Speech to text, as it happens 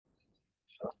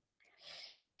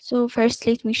So first,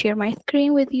 let me share my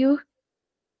screen with you.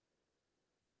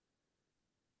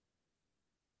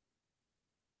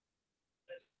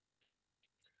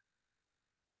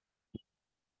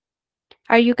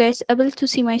 Are you guys able to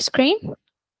see my screen?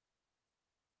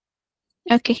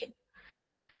 Okay.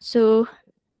 So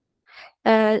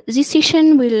this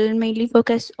session will mainly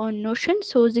focus on Notion.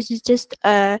 So this is just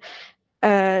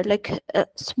like a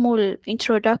small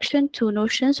introduction to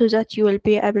Notion so that you will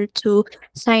be able to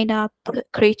sign up,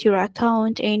 create your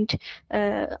account, and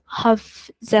have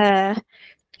the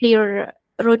clear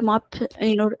roadmap,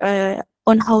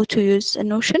 on how to use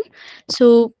Notion.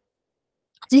 So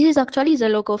this is actually the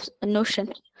logo of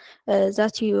Notion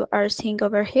that you are seeing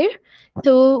over here.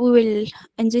 So we will,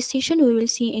 in this session, we will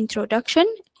see introduction,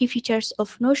 key features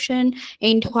of Notion,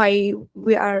 and why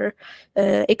we are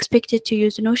expected to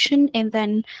use Notion, and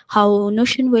then how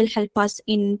Notion will help us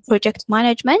in project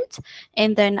management.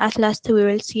 And then at last, we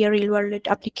will see real world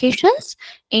applications,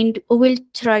 and we will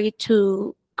try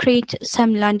to create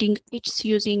some landing pages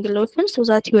using Notion so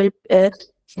that you will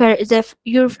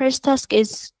your first task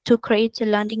is to create a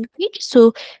landing page.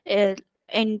 So uh,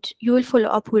 and you will follow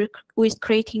up with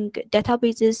creating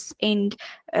databases and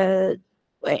uh,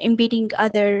 embedding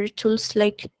other tools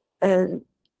like uh,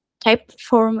 type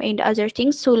form and other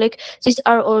things. So like these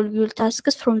are all your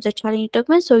tasks from the challenge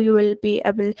document. So you will be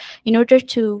able, in order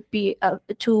to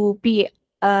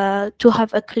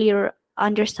have a clear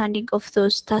understanding of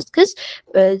those tasks,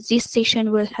 this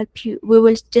session will help you. We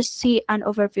will just see an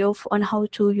overview of on how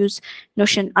to use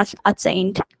Notion at the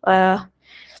end.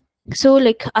 So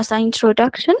like as an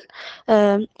introduction,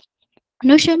 um,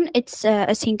 Notion, it's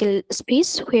a single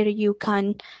space where you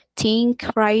can think,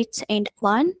 write, and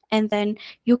plan, and then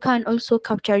you can also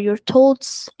capture your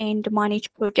thoughts and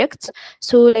manage projects.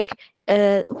 So, like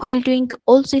while doing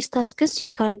all these tasks,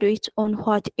 you can do it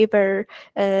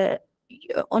uh,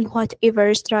 on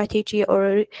whatever strategy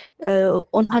or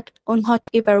on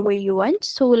whatever way you want.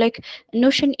 So like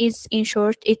Notion is, in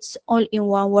short, it's all in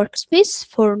one workspace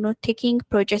for note taking,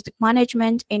 project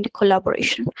management, and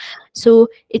collaboration. So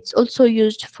it's also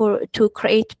used for to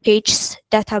create pages,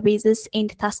 databases,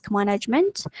 and task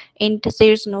management, and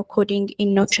there's no coding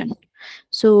in Notion.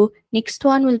 So next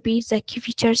one will be the key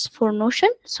features for Notion.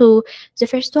 So the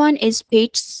first one is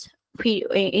pages,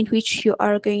 in which you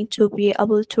are going to be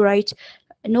able to write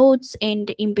nodes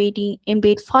and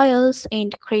embed files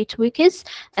and create wikis.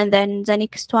 And then the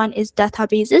next one is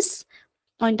databases.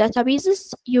 On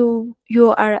databases, you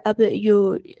are able,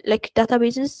 you like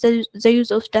databases, the use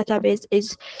of database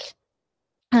is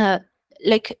uh,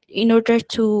 like in order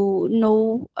to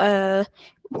know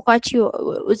what you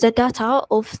the data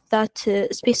of that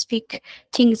specific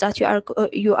things that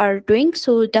you are doing.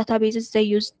 So databases, they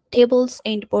use tables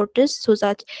and borders so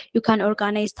that you can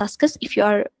organize tasks if you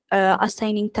are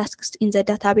assigning tasks in the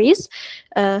database.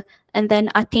 uh, and then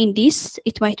attendees,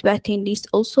 it might be attendees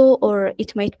also, or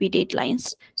it might be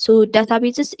deadlines. So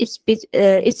databases,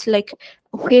 it's like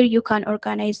where you can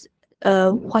organize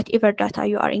whatever data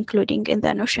you are including in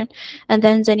the Notion. And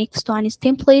then the next one is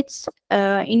templates.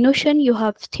 In Notion, you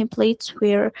have templates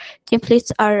where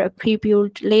templates are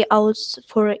pre-built layouts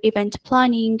for event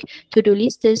planning, to-do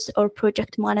lists, or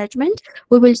project management.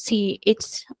 We will see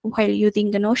it while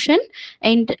using the Notion.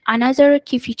 And another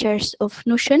key features of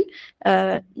Notion,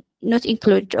 not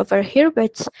included over here,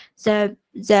 but the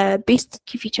best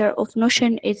key feature of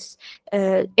Notion is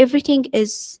everything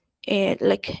is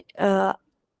like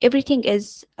everything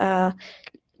is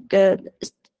the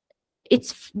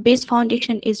its base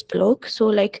foundation is block. So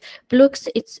like blocks,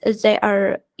 it's they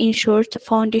are, in short,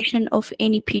 foundation of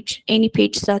any page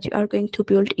that you are going to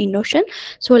build in Notion.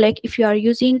 So like if you are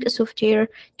using a software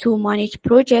to manage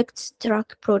projects,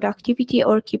 track productivity,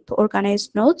 or keep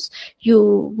organized notes,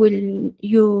 you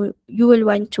will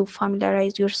want to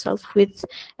familiarize yourself with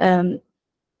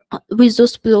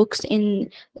those blocks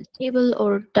in table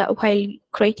or while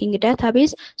creating a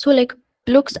database. So like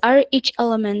blocks are each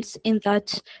elements in that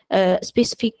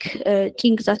specific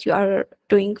thing that you are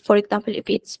doing. For example, if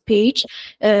it's page,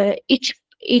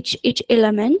 each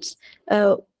element,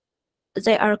 uh,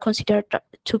 they are considered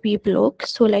to be block.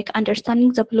 So like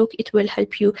understanding the block, it will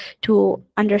help you to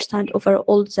understand over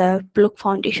all the block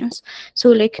foundations.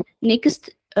 So like next,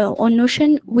 on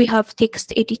Notion, we have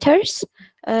text editors,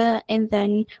 and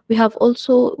then we have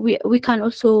also we can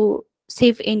also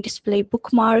save and display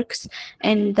bookmarks.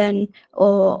 And then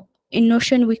in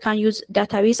Notion, we can use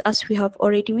database, as we have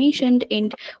already mentioned,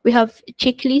 and we have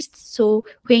checklists. So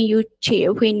when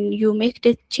you make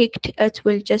the checked, it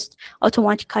will just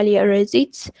automatically erase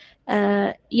it.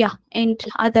 Yeah, and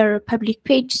other public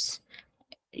pages.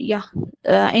 yeah,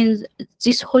 and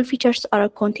these whole features are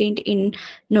contained in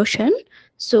Notion.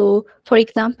 So for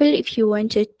example, if you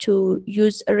wanted to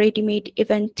use a ready-made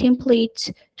event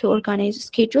template to organize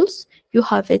schedules, you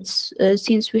have it,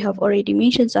 since we have already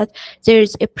mentioned that there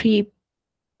is a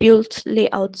pre-built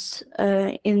layouts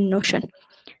in Notion.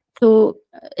 So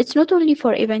it's not only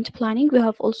for event planning. We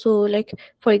have also, like,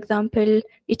 for example,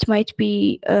 it might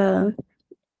be uh,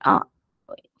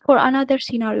 for another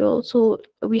scenario. So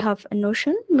we have a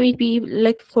Notion, maybe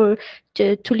like for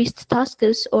to list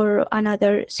tasks, or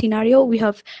another scenario we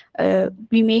have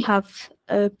we may have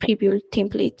pre-built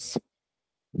templates.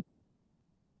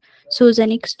 So the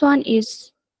next one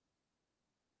is,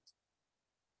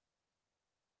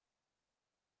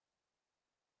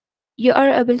 you are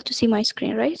able to see my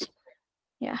screen, right?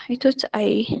 Yeah, I thought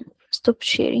I stopped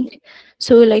sharing.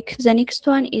 So like the next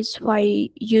one is why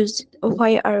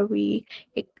are we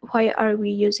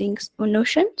using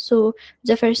Notion? So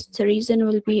the first reason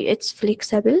will be it's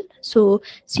flexible. So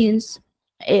since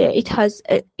it has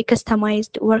a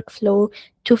customized workflow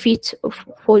to fit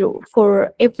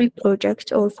for every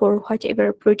project, or for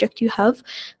whatever project you have,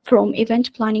 from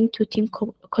event planning to team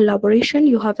collaboration,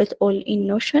 you have it all in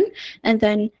Notion. And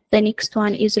then the next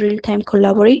one is real-time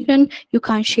collaboration. You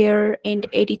can share and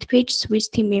edit pages with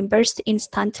team members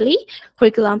instantly. For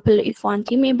example, if one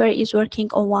team member is working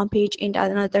on one page and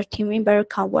another team member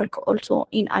can work also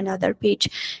in another page.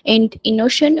 And in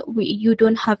Notion, you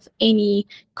don't have any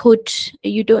code.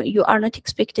 You are not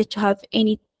expected to have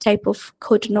any type of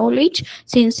code knowledge,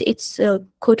 since it's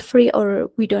code free, or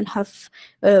we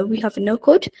have no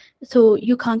code. So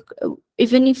you can,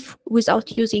 even if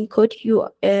without using code,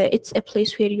 it's a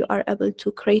place where you are able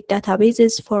to create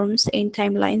databases, forms, and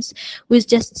timelines with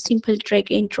just simple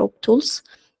drag and drop tools.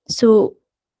 So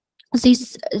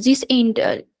this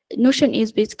and Notion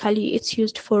is basically, it's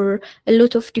used for a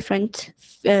lot of different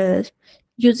uh,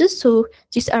 uses. So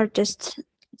these are just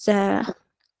the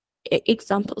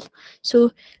example.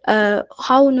 So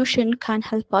how Notion can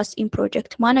help us in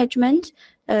project management.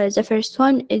 The first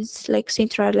one is like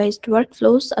centralized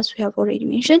workflows, as we have already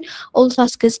mentioned. All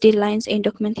tasks, deadlines, and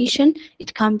documentation,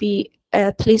 it can be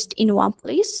placed in one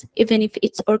place, even if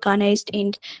it's organized,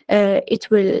 and it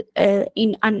will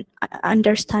in an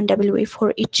understandable way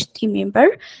for each team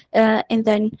member. And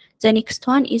then the next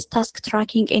one is task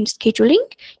tracking and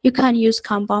scheduling. You can use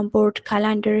Kanban board,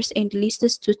 calendars, and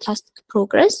lists to task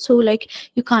progress. So like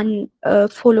you can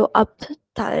follow up,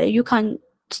 you can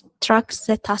track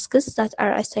the tasks that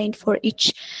are assigned for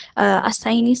each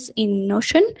assignees in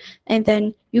Notion. And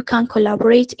then you can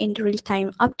collaborate in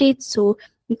real-time updates. So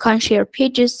you can share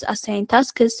pages, assign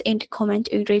tasks, and comment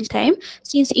in real time.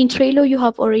 Since in Trello you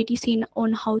have already seen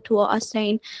on how to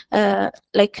assign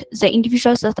like the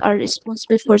individuals that are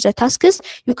responsible for the tasks,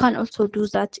 you can also do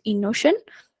that in Notion.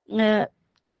 Uh,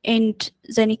 and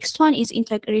the next one is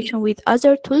integration with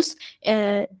other tools.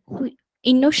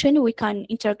 In Notion, we can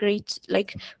integrate,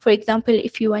 like, for example,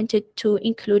 if you wanted to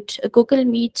include a Google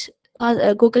Meet,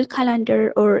 a Google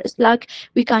Calendar, or Slack,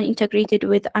 we can integrate it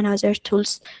with another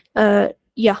tools.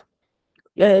 Yeah,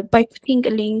 by putting a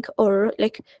link, or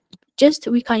like just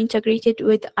we can integrate it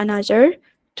with another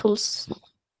tools.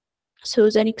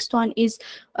 So the next one is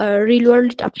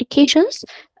real-world applications.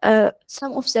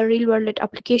 Some of the real-world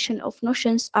application of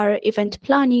Notions are event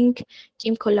planning,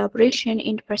 team collaboration,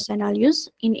 and personal use.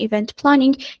 In event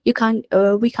planning, we can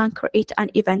create an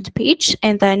event page,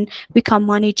 and then we can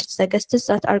manage the guests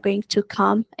that are going to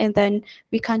come, and then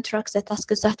we can track the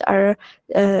tasks that are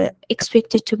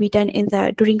expected to be done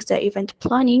during the event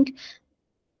planning.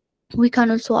 We can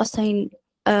also assign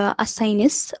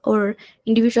assignees, or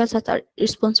individuals that are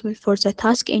responsible for the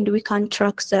task, and we can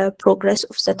track the progress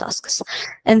of the tasks.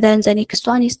 And then the next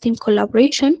one is team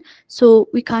collaboration. So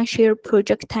we can share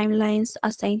project timelines,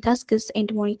 assign tasks,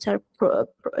 and monitor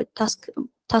task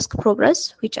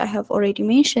progress, which I have already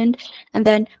mentioned. And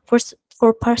then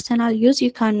for personal use,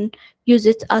 you can use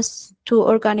it as to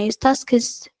organize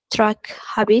tasks, track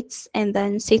habits, and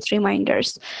then set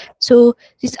reminders. So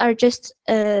these are just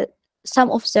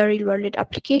some of the real world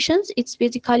applications. It's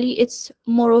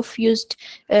more of used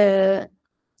in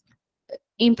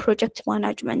project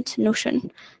management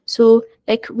Notion. So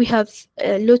like we have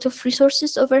a lot of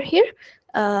resources over here.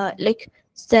 Like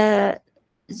the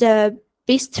the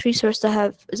best resource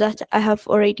that I have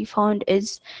already found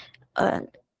is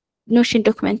Notion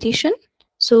documentation.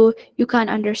 So you can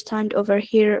understand over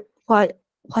here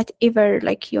whatever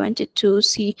like you wanted to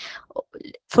see.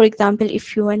 For example,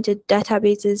 if you wanted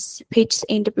databases, pages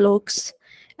and blogs,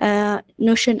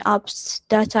 Notion apps,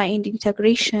 data and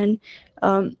integration,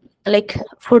 like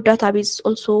for database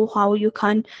also, how you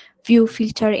can view,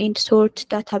 filter, and sort,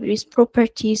 database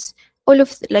properties, all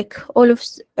of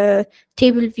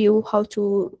table view, how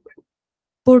to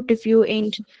board view,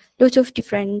 and lot of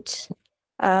different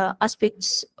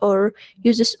aspects or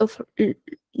uses of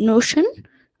Notion.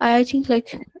 I think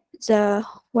like the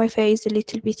Wi-Fi is a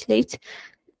little bit late.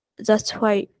 That's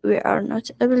why we are not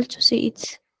able to see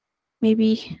it.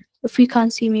 Maybe if we can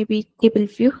see maybe table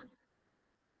view.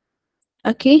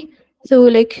 Okay, so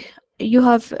like you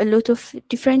have a lot of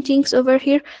different things over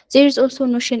here. There is also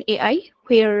Notion AI,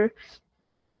 where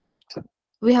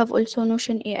we have also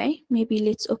Notion AI. Maybe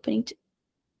let's open it.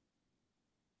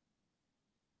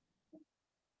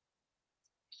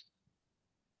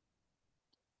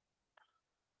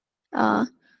 uh,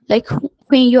 like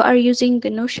when you are using the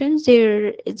Notion,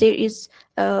 there is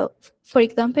for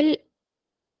example,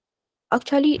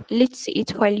 actually let's see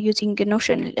it while using the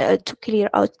Notion to clear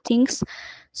out things.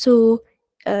 So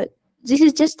uh, this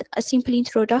is just a simple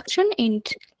introduction, and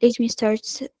let me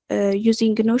start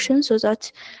using the Notion so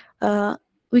that uh,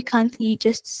 we can see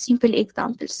just simple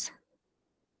examples.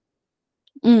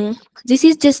 mm. This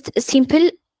is just a simple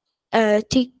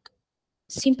take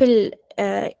simple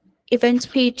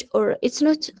event page, or it's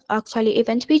not actually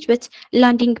event page but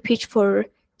landing page for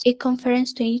Tech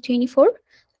Conference 2024.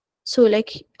 So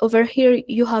like over here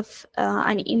you have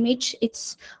an image,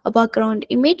 it's a background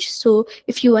image, so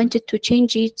if you wanted to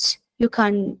change it you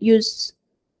can use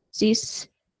this,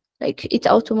 like it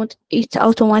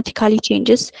automatically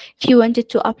changes. If you wanted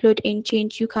to upload and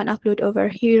change, you can upload over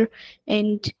here,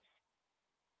 and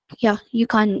yeah, you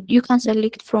can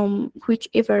select from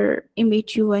whichever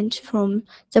image you want from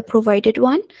the provided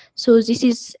one. So this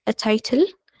is a title,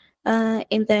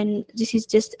 and then this is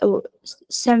just a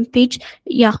some page.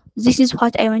 Yeah, this is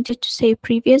what I wanted to say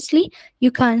previously. You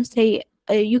can say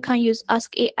you can use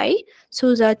Ask AI,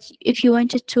 so that if you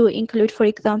wanted to include, for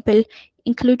example,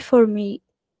 include for me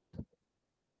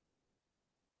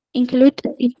include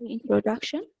in the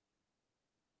introduction.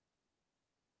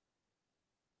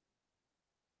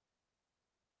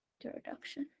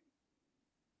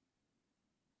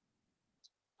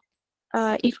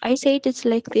 If I say it's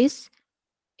like this,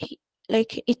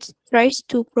 like it tries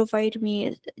to provide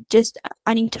me just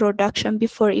an introduction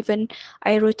before even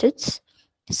I wrote it.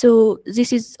 So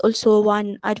this is also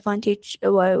one advantage,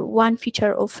 one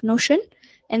feature of Notion.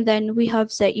 And then we have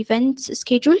the event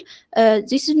schedule.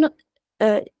 This is not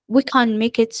we can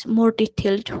make it more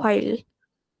detailed while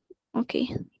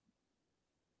okay.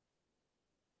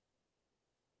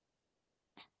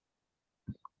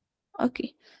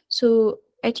 Okay, so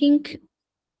I think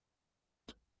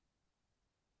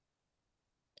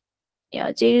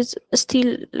yeah, there is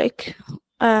still like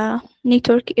a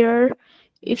network error.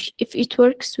 If it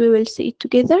works, we will see it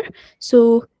together.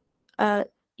 So uh,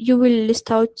 you will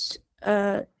list out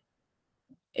uh,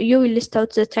 you will list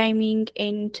out the timing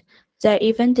and the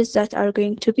events that are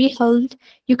going to be held.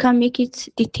 You can make it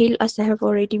detailed as I have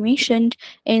already mentioned,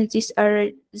 and these are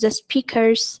the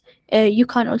speakers. You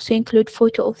can also include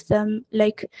photo of them,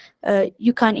 like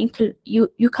you can include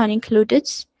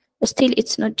it. Still,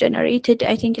 it's not generated.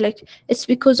 I think like it's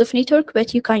because of network,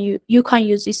 but you can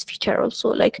use this feature also.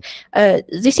 Like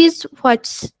this is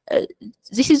what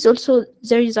this is also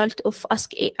the result of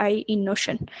Ask AI in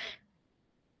Notion.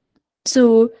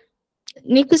 So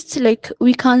next, like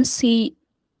we can see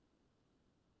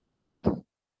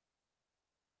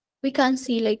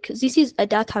like this is a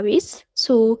database.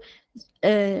 So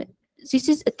uh, this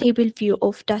is a table view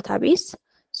of database.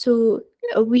 So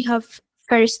we have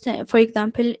first, for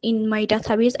example, in my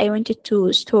database, I wanted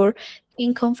to store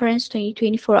in conference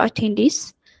 2024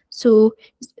 attendees. So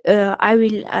I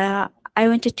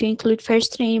wanted to include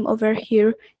first name over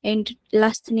here and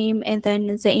last name, and then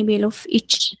the email of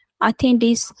each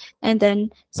attendees, and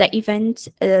then the event.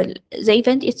 The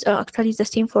event is actually the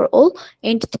same for all,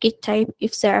 and ticket type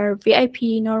if they are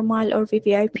VIP, normal, or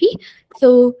VVIP.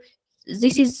 So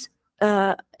this is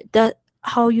that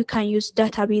how you can use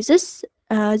databases.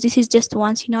 This is just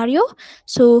one scenario.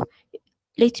 So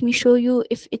let me show you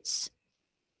if it's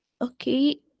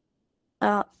okay.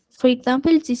 For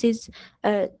example, this is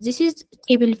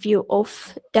table view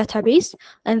of database,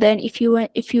 and then if you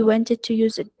wanted to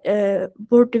use a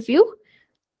board view,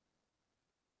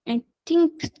 I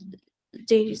think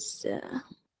there is a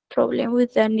problem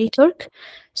with the network.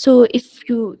 So if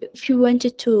you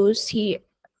wanted to see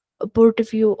a board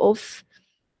view of,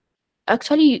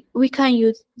 actually we can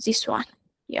use this one.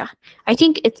 Yeah, I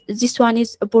think this one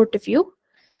is a board view.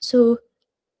 So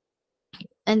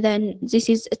and then this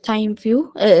is a time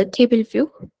view, table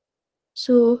view.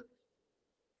 So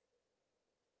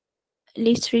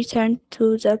let's return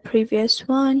to the previous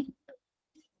one,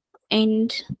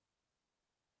 and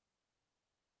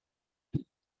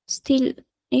Still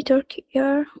network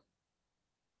error.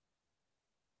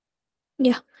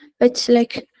 Yeah, it's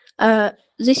like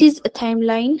this is a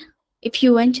timeline. If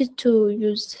you wanted to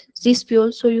use this view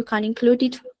also you can include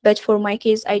it, but for my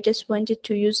case I just wanted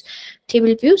to use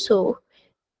table view, so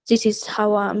this is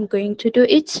how I'm going to do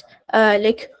it.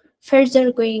 Like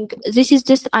further going, this is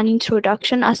just an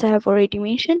introduction as I have already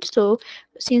mentioned. So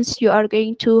since you are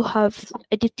going to have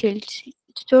a detailed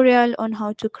tutorial on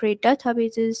how to create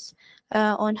databases,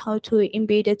 on how to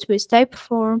embed it with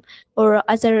Typeform or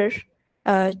other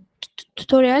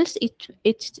tutorials,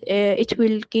 it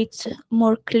will get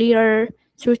more clearer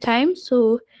through time.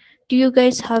 So do you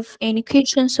guys have any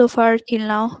questions so far till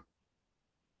now?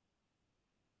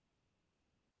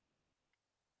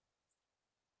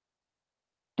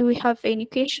 Do we have any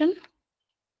question?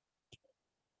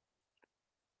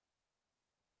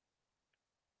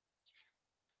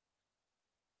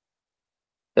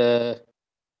 Uh,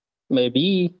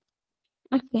 Maybe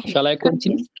Okay, shall I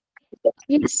continue?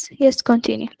 continue. Yes,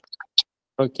 continue.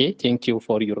 Okay, thank you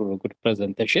for your good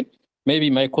presentation. Maybe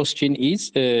my question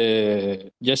is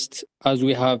just as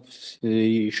we have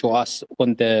show us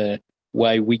on the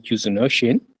why we use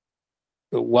Notion.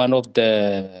 One of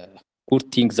the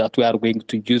good things that we are going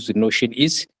to use Notion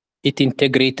is it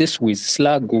integrates with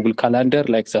Slack, Google Calendar,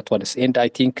 like that one. And I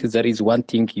think there is one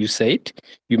thing you said,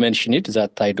 you mentioned it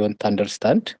that I don't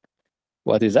understand.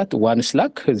 What is that? One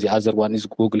Slack, the other one is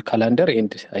Google Calendar,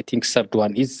 and I think third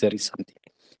one is there is something.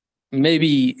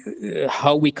 Maybe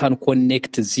how we can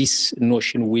connect this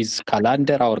Notion with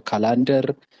calendar, our calendar,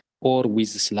 or with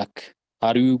Slack.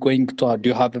 Are you going to? Do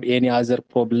you have any other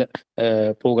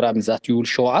programs that you will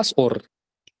show us, or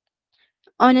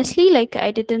Honestly, like I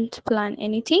didn't plan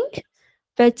anything,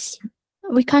 but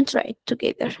we can try it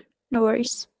together. No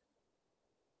worries.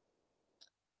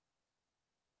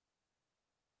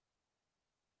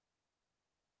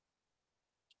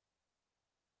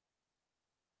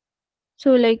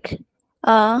 So like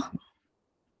uh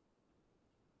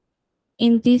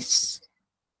in this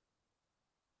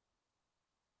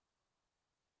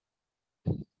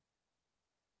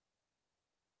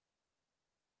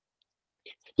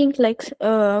thing like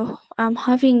I'm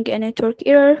having a network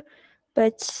error,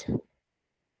 but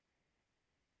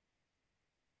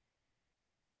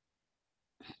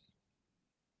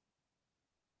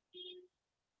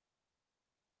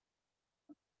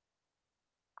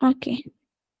okay.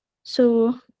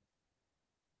 So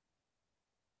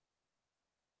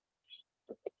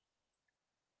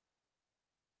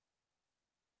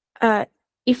uh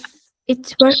if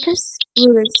it works, we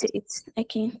will see it.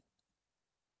 Okay.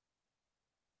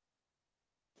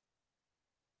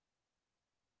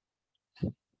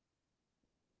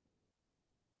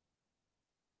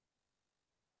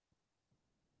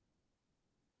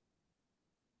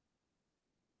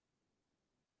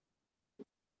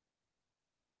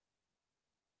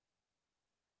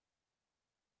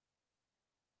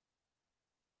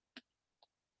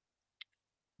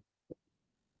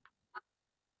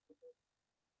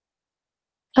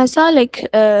 I saw like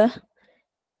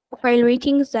while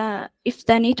waiting the if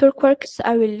the network works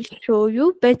I will show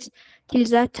you, but till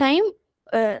that time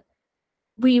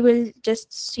we will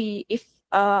just see if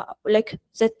like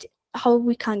that how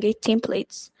we can get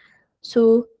templates.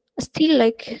 So still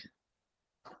like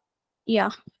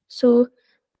yeah, so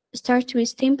start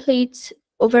with templates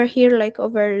over here, like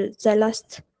over the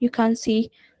last you can see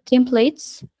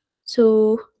templates.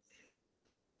 So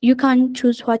you can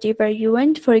choose whatever you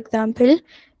want. For example,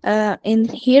 in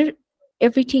here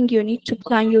everything you need to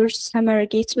plan your summer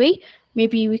gateway,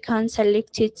 maybe we can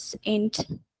select it and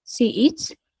see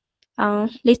it.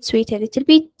 Let's wait a little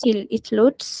bit till it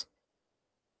loads.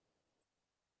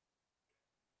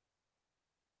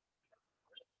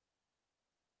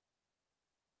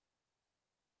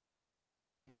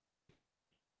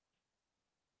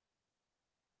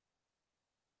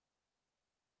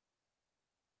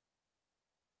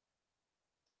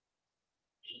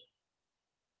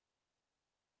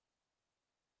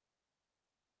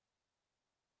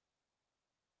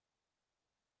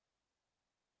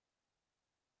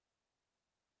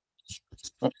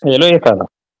 hello, Ekana?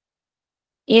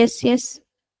 Yes.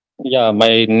 Yeah,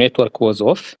 my network was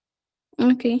off.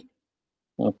 Okay.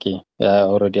 Okay,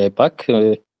 already I back.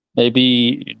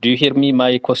 Maybe do you hear me?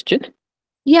 My question?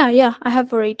 Yeah, I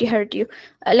have already heard you.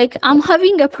 Like I'm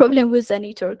having a problem with the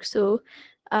network, so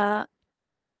uh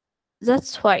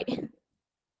that's why.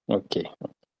 Okay.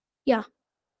 Yeah,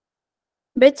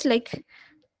 but like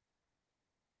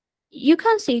you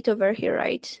can see it over here,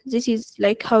 right? This is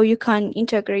like how you can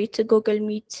integrate Google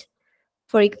Meet,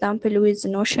 for example, with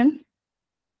Notion.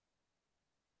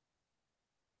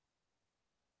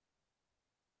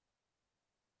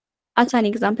 as an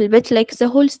example, but like the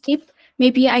whole step,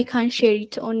 maybe I can share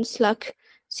it on Slack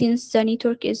since the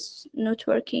network is not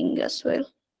working as well.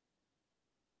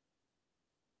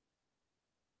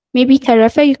 Maybe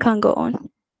Tarafa, you can go on.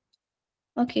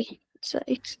 Okay, so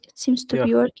it seems to Yeah,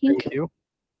 be working. thank you.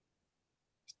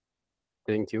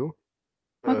 Thank you.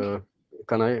 Okay.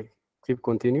 Can I keep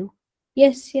continue?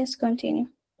 Yes, yes, continue.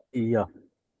 Yeah.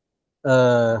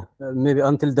 Maybe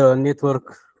until the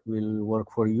network will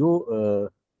work for you.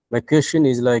 My question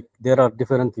is like there are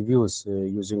different views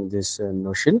using this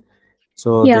Notion.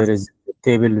 So Yeah, there is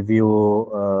table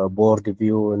view, board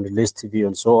view, and list view,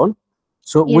 and so on.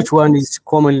 So yes. which one is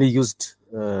commonly used,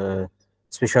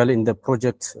 especially in the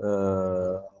project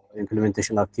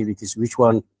implementation activities? Which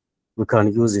one we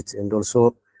can use it? And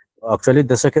also, actually,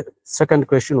 the second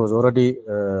question was already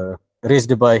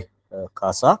raised by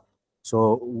Kasa.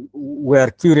 So we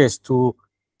are curious to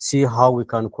see how we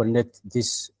can connect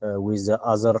this with the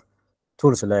other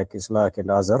tools like Slack and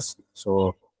others.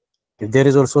 So if there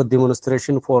is also a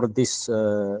demonstration for this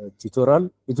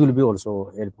tutorial, it will be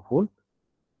also helpful.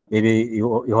 Maybe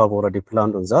you have already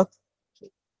planned on that.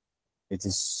 It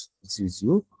is with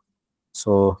you.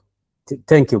 So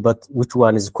thank you. But which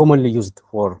one is commonly used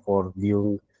for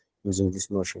viewing using this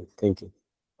Notion? Thank you.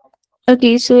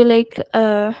 Okay, so like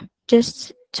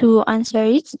just to answer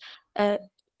it, uh,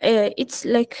 it's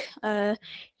like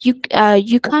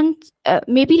you can't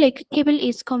maybe like table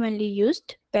is commonly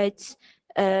used, but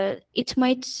it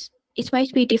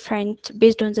might be different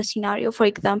based on the scenario. For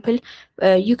example,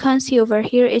 you can see over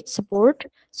here it's a board.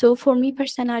 So for me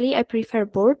personally, I prefer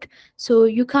board. So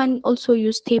you can also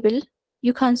use table.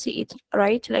 You can see it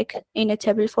right, like in a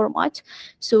table format.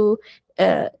 So.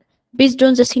 Based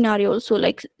on the scenario, so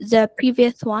like the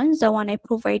previous one, the one I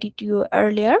provided you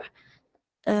earlier,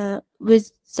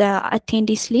 with the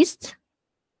attendees list,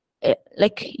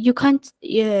 like you can't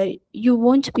you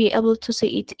won't be able to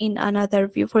see it in another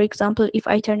view. For example, if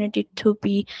I turned it to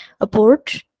be a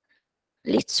board,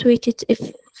 let's wait it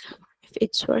if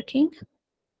it's working.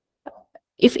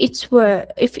 If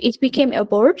it became a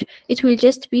board, it will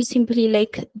just be simply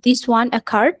like this one, a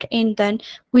card, and then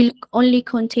will only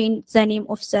contain the name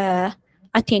of the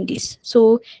attendees.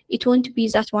 So it won't be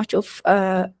that much of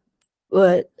uh,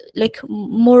 like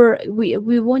more,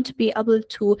 we won't be able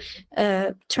to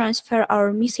transfer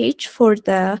our message for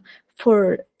the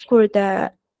for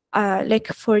the like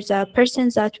for the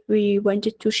persons that we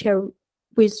wanted to share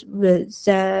with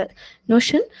the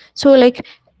Notion. So like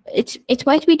it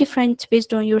might be different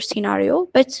based on your scenario,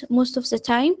 but most of the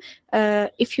time,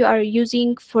 if you are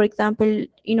using, for example,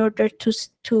 in order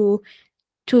to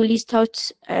list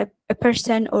out a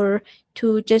person, or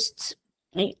to just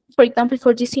for example,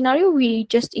 for this scenario we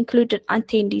just included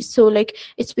attendees, so like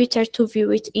it's better to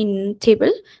view it in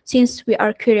table since we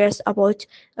are curious about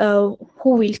who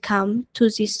will come to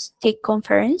this tech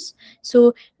conference.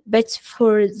 So but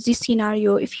for this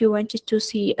scenario, if you wanted to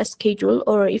see a schedule,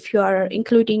 or if you are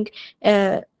including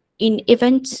in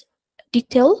event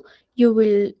detail, you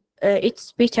will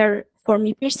it's better for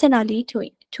me personally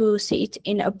to see it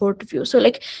in a board view. So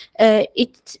like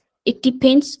it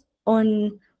depends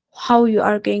on how you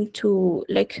are going to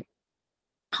like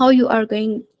how you are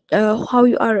going how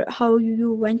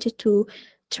you wanted to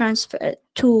transfer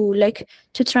to like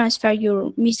to transfer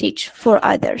your message for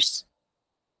others.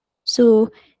 So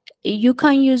you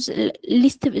can use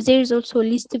list. There is also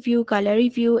list view, gallery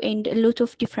view, and a lot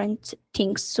of different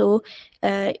things. So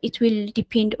it will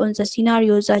depend on the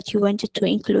scenarios that you wanted to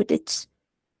include it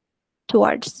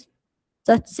towards.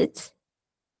 That's it.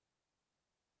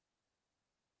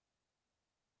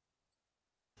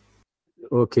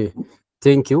 Okay.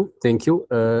 Thank you.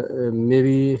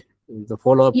 Maybe the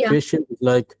follow-up Yeah, question is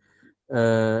like,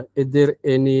 is there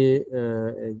any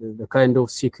the kind of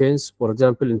sequence, for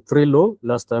example, in Trello,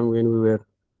 last time when we were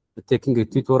taking a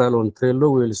tutorial on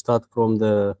Trello, we will start from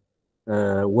the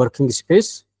working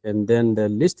space and then the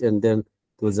list and then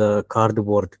to the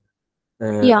cardboard.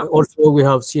 yeah. Also, we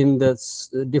have seen that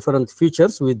different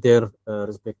features with their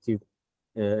respective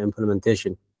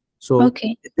implementation. So,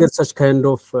 Okay. is there such kind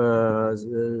of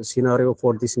scenario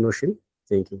for this Notion?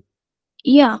 Thank you.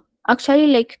 Yeah, actually,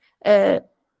 like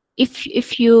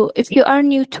if you are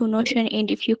new to Notion,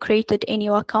 and if you created a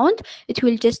new account, it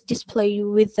will just display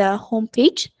you with the home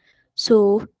page.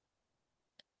 So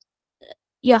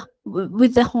yeah,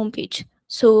 with the home page.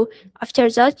 So after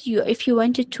that, if you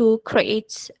wanted to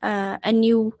create a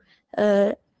new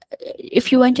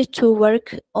if you wanted to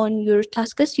work on your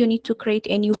tasks, you need to create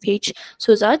a new page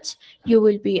so that you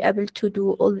will be able to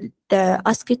do all the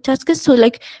asked tasks. So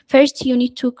like first you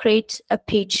need to create a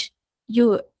page,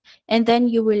 you and then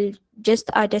you will just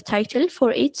add a title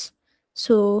for it.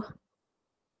 So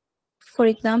for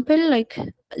example, like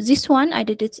this one, I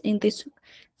did it in this.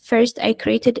 First, I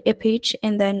created a page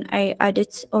and then I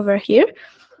added over here.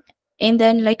 And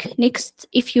then like next,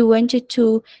 if you wanted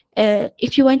to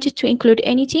include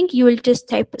anything, you will just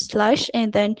type slash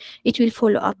and then it will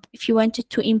follow up. If you wanted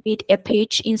to embed a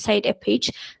page inside a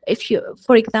page, if you,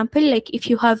 for example, like if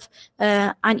you have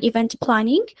an event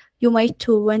planning, you might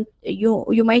want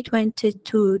it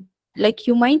to, like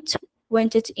you might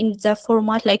want it in the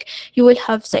format, like you will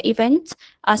have the event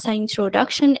as an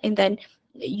introduction, and then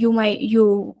you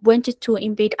wanted to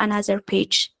embed another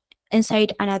page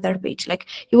inside another page. Like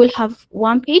you will have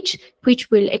one page which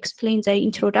will explain the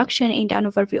introduction and an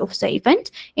overview of the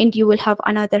event, and you will have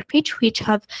another page which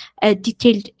have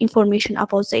detailed information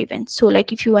about the event. So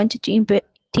like if you wanted to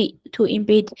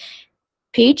embed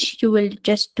page, you will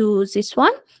just do this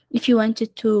one. If you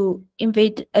wanted to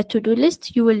embed a to-do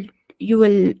list, you will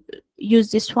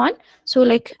use this one. So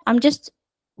like I'm just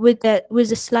with the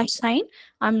slash sign,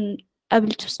 I'm able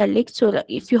to select. So like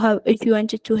if you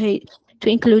wanted to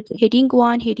include heading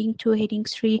 1, heading 2, heading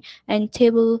 3, and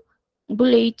table,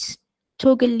 bullets,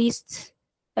 toggle list.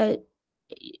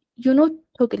 You know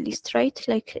toggle list, right?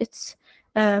 Like it's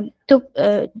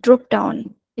drop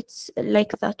down. It's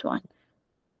like that one.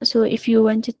 So if you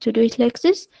wanted to do it like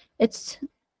this,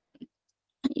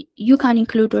 you can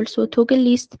include also toggle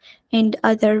list and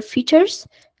other features.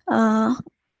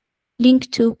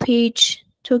 Link to page,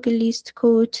 toggle list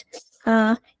code.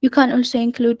 You can also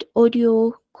include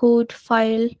audio, code,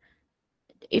 file.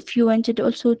 If you wanted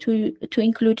also to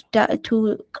include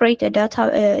to create a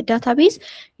database,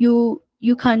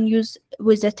 you can use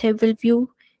with a table view,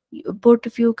 board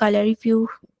view, gallery view,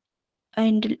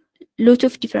 and lot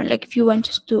of different. Like if you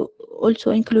want to also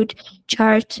include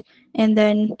chart, and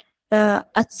then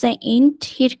at the end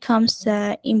here comes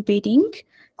the embedding.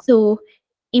 So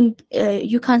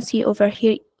you can see over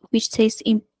here which says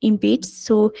embed.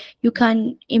 So you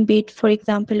can embed, for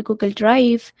example, Google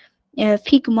Drive,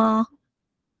 Figma,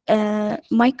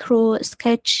 Micro,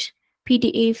 Sketch,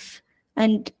 PDF,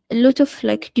 and a lot of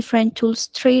like different tools,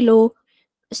 Trello,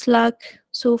 Slack.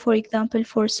 So for example,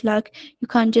 for Slack, you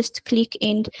can just click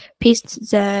and paste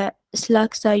the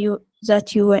Slack the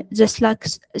Slack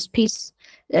space,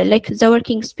 like the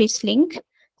working space link.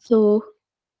 So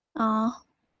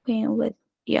with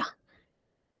yeah,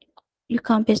 you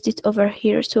can paste it over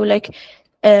here. So like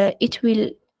it will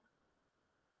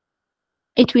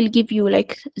give you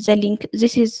like the link.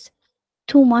 This is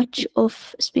too much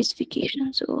of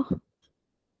specification, so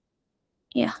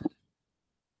yeah.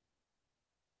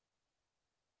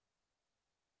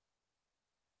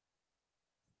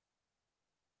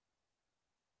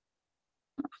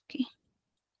 Okay,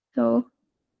 so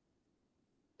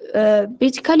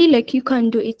basically like you can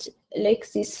do it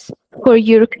like this for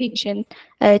your question,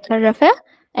 Tarafa.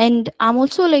 And I'm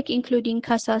also like including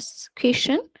Kasa's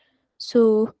question,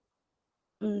 so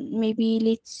maybe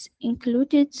let's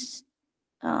include it.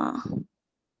 uh,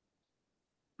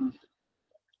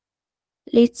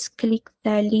 let's click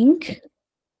the link.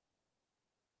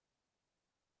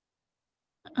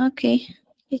 Okay,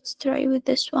 let's try with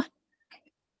this one.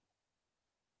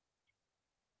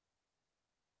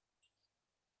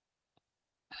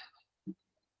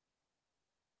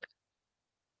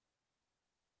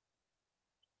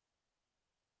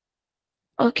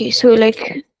 Okay, so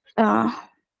like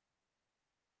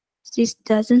this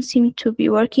doesn't seem to be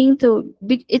working, though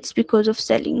it's because of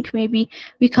the link. Maybe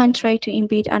we can try to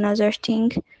embed another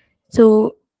thing.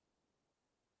 So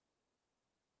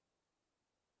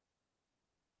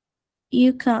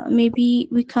maybe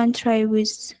we can try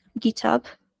with GitHub.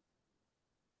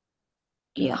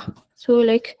 Yeah, so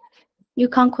like you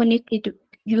can connect it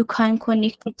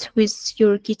with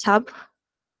your GitHub.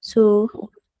 So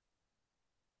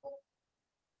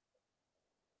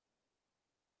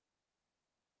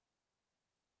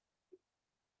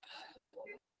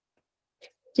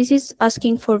this is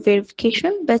asking for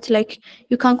verification, but like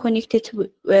you can connect it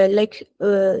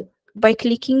by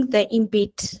clicking the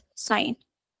embed sign.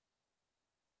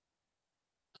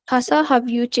 Hasa, have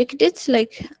you checked it,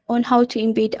 like on how to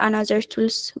embed another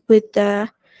tools with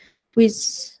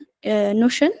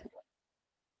Notion?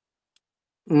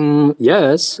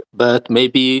 Yes, but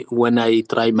maybe when I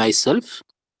try myself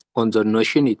on the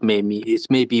Notion, it may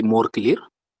be more clear.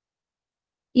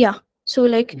 Yeah. So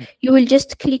like you will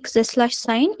just click the slash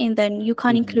sign, and then you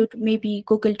can Mhm. include maybe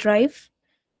Google Drive,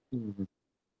 Mhm.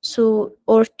 so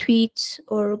or tweets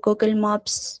or Google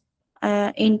Maps,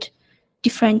 and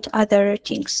different other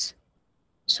things.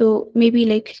 So maybe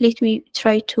like let me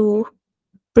try to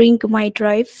bring my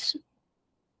drive.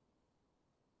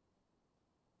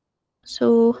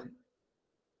 So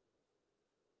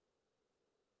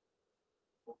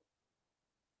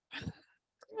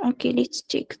Okay, let's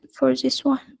check for this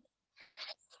one.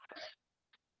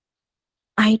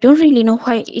 I don't really know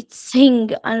why it's saying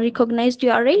unrecognized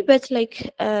URL, but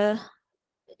like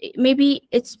maybe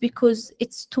it's because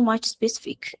it's too much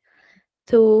specific.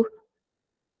 So,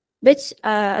 but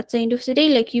at the end of the day,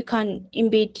 like you can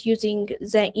embed using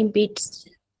the embed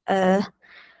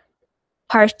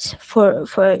part for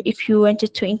if you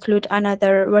wanted to include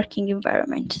another working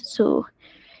environment. So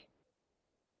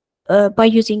by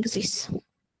using this.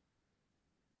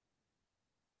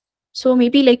 So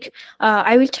maybe like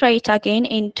I will try it again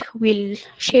and will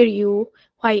share you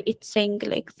why it's saying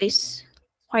like this,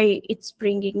 why it's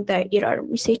bringing the error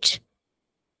message.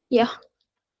 Yeah.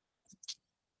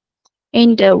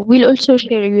 And we'll also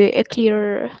share you a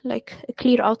clear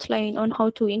outline on how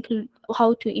to include,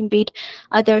 how to embed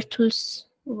other tools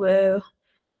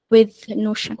with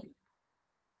Notion.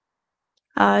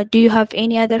 Do you have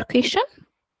any other question?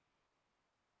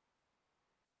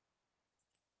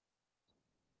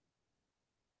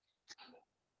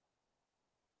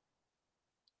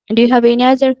 Do you have any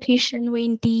other question,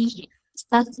 Wendy,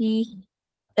 Stasi,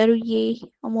 Daruye,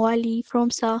 Amwali,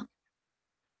 Fromsa?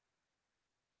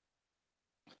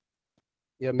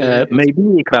 Yeah, maybe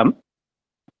Ikram,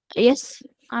 Yes,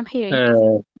 I'm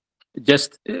hearing.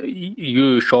 just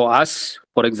you show us,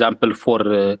 for example,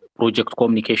 for project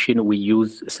communication, we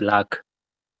use Slack.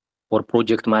 For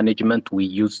project management, we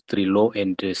use Trello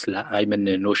and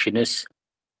Notionist.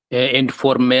 And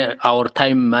for our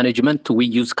time management, we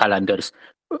use calendars.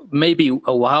 Maybe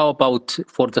how about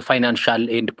for the financial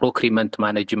and procurement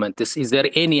management? Is there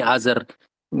any other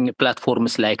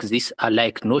platforms like this,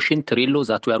 like Notion, Trello,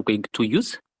 that we are going to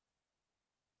use?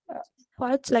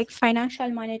 What, like financial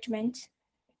management?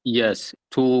 Yes,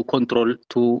 to control,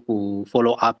 to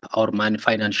follow up our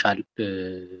financial,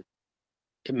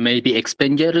 maybe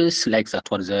expenditures, like that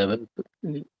was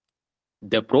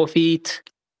the profit,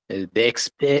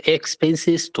 the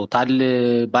expenses,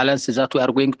 total balance that we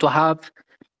are going to have.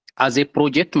 As a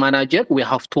project manager, we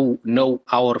have to know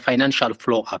our financial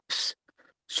flow ups.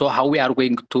 So how we are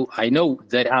going to, I know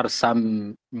there are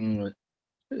some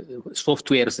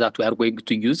softwares that we are going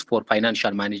to use for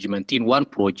financial management in one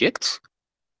project,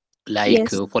 like,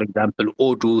 Yes. for example,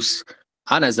 Odus,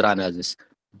 others.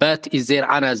 But is there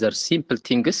another simple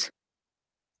things?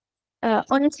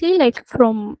 Honestly, like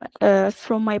from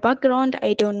my background,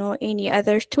 I don't know any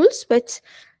other tools, but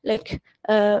like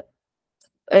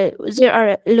there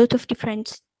are a lot of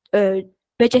different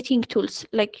budgeting tools.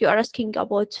 Like you are asking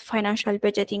about financial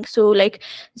budgeting, so like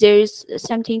there's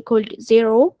something called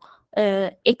Zero,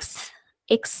 XERO.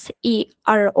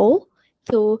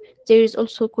 So there is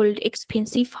also called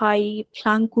Expensify,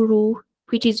 Plan Guru,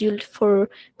 which is used for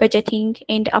budgeting,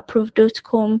 and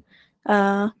Approve.com,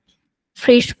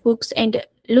 fresh books, and a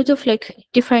lot of like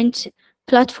different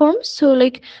platforms. So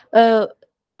like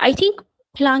I think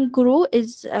Plan Grow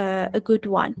is a good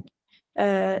one,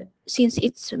 since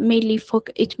it's mainly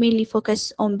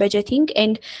focus on budgeting.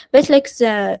 And but like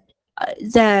the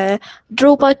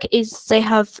drawback is they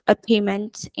have a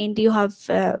payment, and you have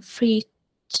a free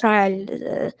trial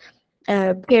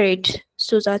period,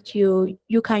 so that you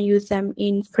can use them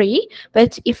in free.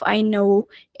 But if I know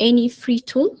any free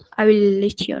tool, I will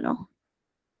let you know.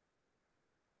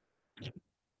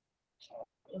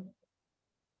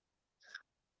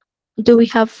 Do we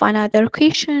have another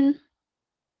question?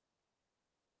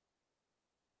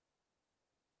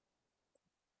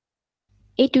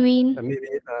 Edwin? maybe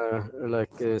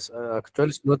actually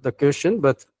it's not the question,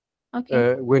 but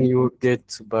Okay. when you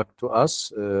get back to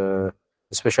us,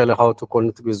 especially how to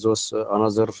connect with those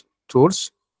another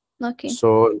tools. Okay.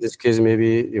 So in this case,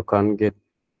 maybe you can get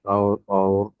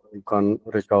or you can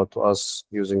reach out to us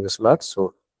using the Slack,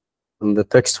 so in the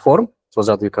text form, so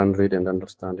that we can read and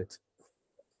understand it.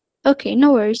 Okay,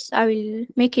 no worries. I will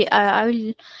make it. I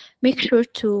will make sure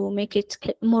to make it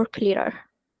more clearer.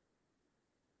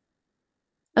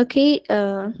 Okay.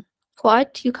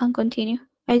 Fuad, you can continue.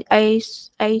 I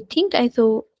think I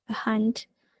saw a hand.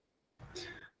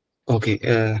 Okay.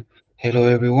 Hello,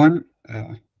 everyone.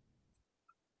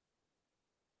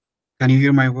 Can you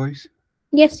hear my voice?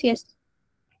 Yes. Yes.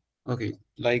 Okay.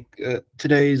 Like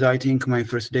today is, I think, my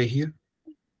first day here,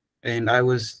 and I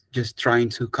was just trying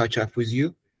to catch up with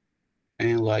you.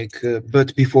 And like,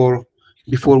 but before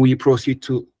we proceed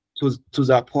to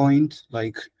that point,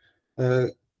 like,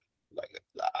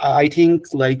 I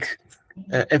think like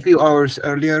a few hours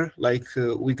earlier, like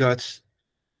we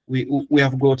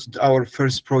have got our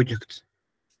first project,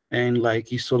 and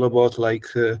like it's all about like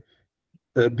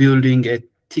building a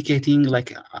ticketing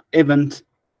like event,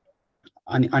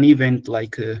 an event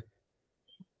like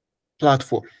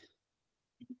platform.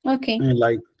 Okay. And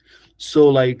like So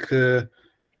like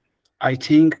I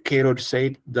think Carol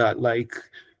said that like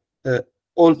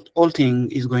all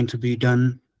thing is going to be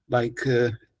done like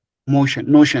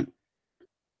Notion.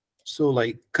 So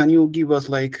like, can you give us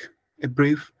like a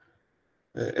brief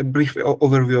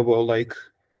overview about like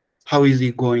how is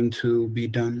it going to be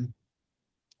done?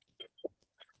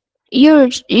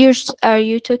 Are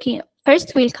you talking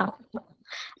first? Welcome,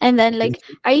 and then Thank like,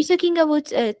 you. are you talking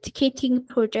about a ticketing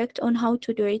project on how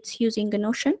to do it using a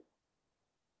Notion?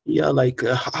 Yeah, like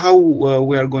how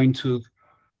we are going to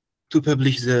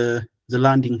publish the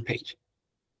landing page.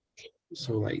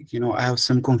 So like, you know, I have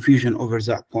some confusion over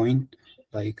that point.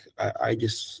 Like I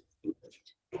just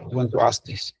want to ask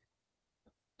this.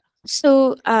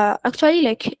 So actually,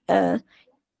 like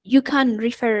you can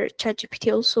refer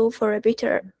ChatGPT also for a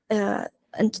better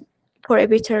and for a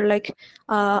better like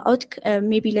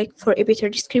maybe like for a better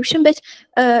description. But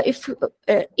if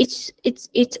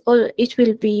it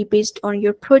will be based on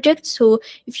your project. So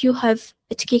if you have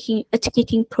a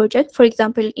ticketing project, for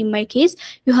example, in my case,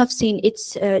 you have seen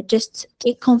it's just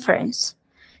a conference.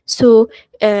 So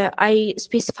I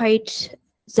specified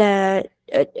the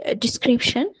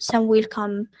description. Some will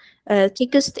come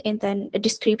text and then a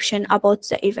description about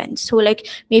the event. So like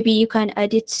maybe you can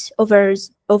edit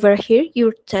over here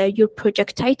your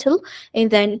project title, and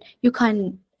then you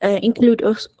can include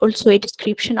also a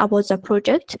description about the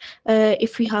project.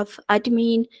 If we have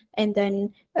admin, and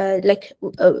then like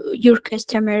your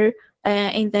customer,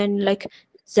 and then like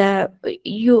the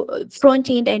you front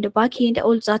end and the back end,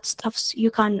 all that stuffs,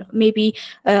 you can maybe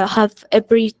have a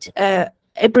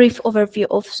brief overview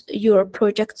of your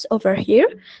projects over here.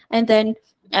 And then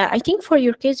I think for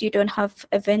your case you don't have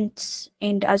events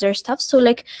and other stuff, so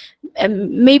like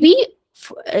maybe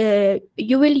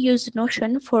you will use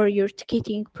Notion for your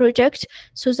ticketing project,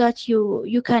 so that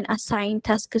you can assign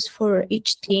tasks for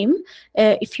each team.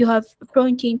 If you have a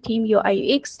front-end team, your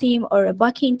UX team, or a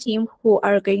back-end team who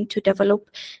are going to develop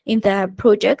in the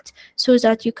project, so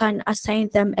that you can assign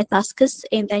them a tasks,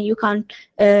 and then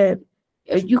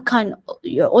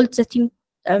all the team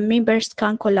members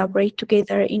can collaborate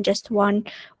together in just one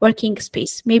working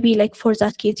space. Maybe like for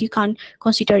that case, you can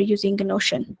consider using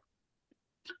Notion.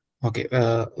 Okay,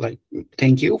 like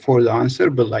thank you for the answer.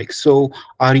 But like, so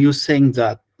are you saying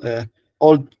that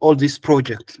all this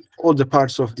project, all the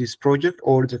parts of this project,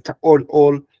 or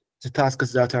all the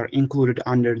tasks that are included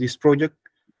under this project,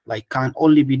 like can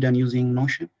only be done using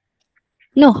Notion?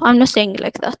 No, I'm not saying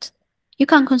like that. You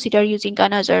can consider using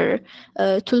another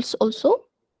tools also.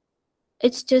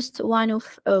 It's just one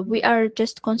of we are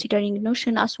just considering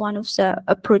Notion as one of the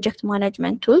project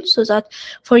management tools, so that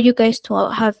for you guys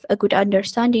to have a good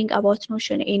understanding about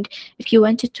Notion, and if you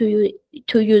wanted to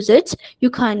use it, you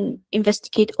can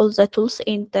investigate all the tools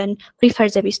and then prefer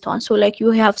the best one. So like, you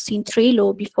have seen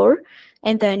Trello before,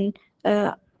 and then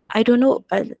I don't know.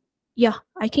 Yeah,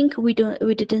 I think we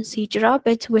didn't see Jira,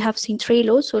 but we have seen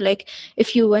Trello. So like,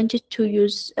 if you wanted to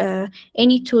use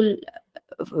any tool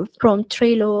from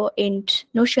Trello and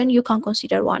Notion, you can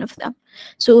consider one of them.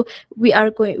 So we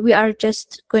are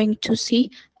just going to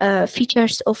see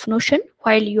features of Notion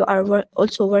while you are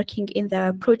also working in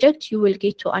the project. You will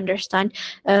get to understand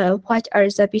what are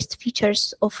the best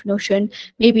features of Notion.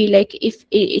 Maybe like if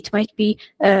it might be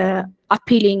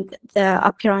appealing the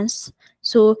appearance.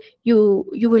 So you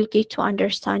will get to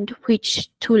understand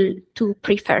which tool to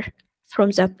prefer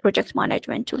from the project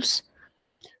management tools.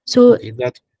 So Okay,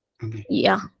 that okay.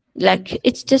 yeah, like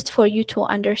it's just for you to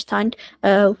understand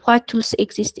what tools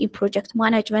exist in project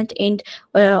management, and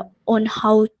on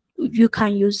how you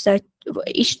can use that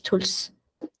each tools.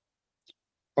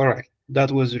 All right,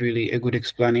 that was really a good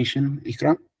explanation,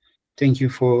 Ikram. Thank you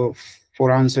for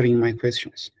answering my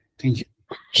questions. Thank you.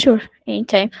 Sure,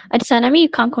 anytime. At Sanami, you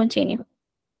can continue.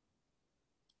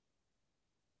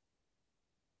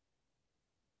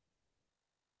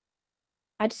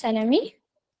 At Sanami,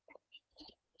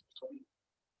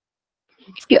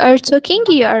 if you are talking,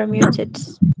 you are muted.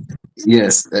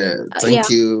 Yes, Yeah. thank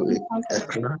you,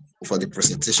 Ekra, for the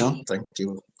presentation. Thank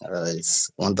you.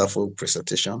 It's wonderful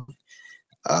presentation.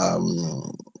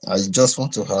 I just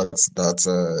want to ask that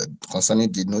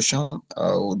concerning the Notion,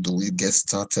 how do we get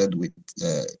started with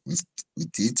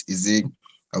it?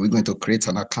 Are we going to create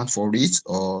an account for it,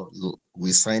 or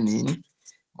we sign in,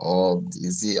 or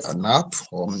is it an app?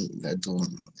 Or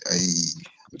I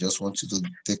just want you to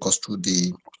take us through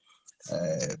the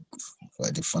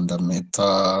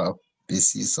fundamental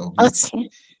basis of it, Okay.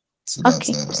 so that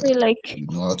Okay. So like, we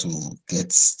know how to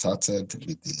get started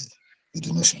with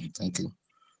the Notion. Thank you.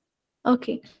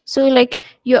 okay. So like,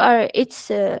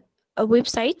 it's a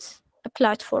website, a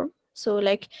platform. So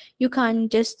like you can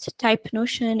just type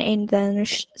Notion and then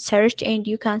search and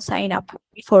you can sign up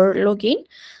before login.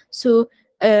 So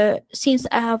since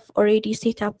I have already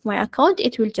set up my account,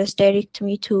 it will just direct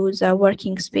me to the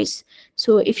working space.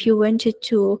 So if you wanted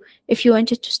to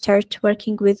start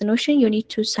working with Notion, you need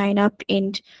to sign up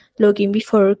and log in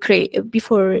before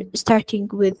starting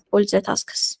with all the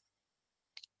tasks.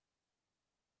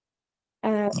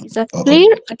 Is that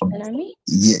clear?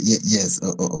 Yes.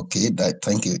 Okay. That,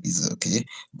 thank you. Is okay.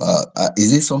 But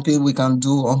is it something we can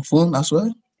do on phone as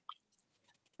well?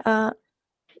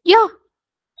 Yeah,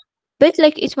 but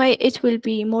like it will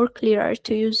be more clearer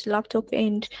to use laptop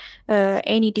and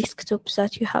any desktops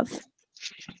that you have.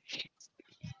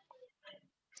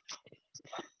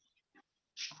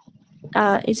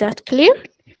 Is that clear?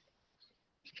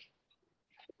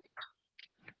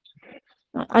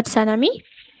 At Sanami?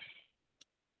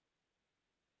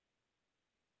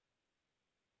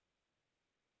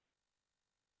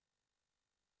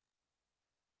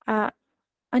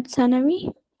 At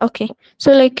Sanami? Okay.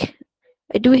 So like,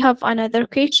 do we have another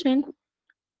question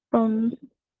from?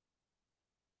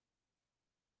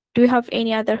 Do we have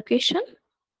any other question?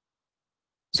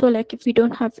 So like if we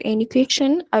don't have any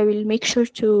question, I will make sure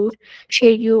to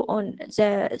share you on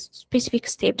the specific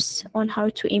steps on how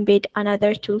to embed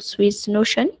another tools with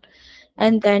Notion.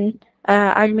 And then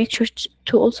I'll make sure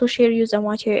to also share you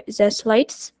the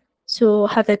slides. So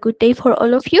have a good day for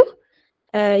all of you.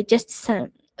 Just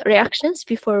some reactions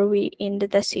before we end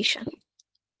the session.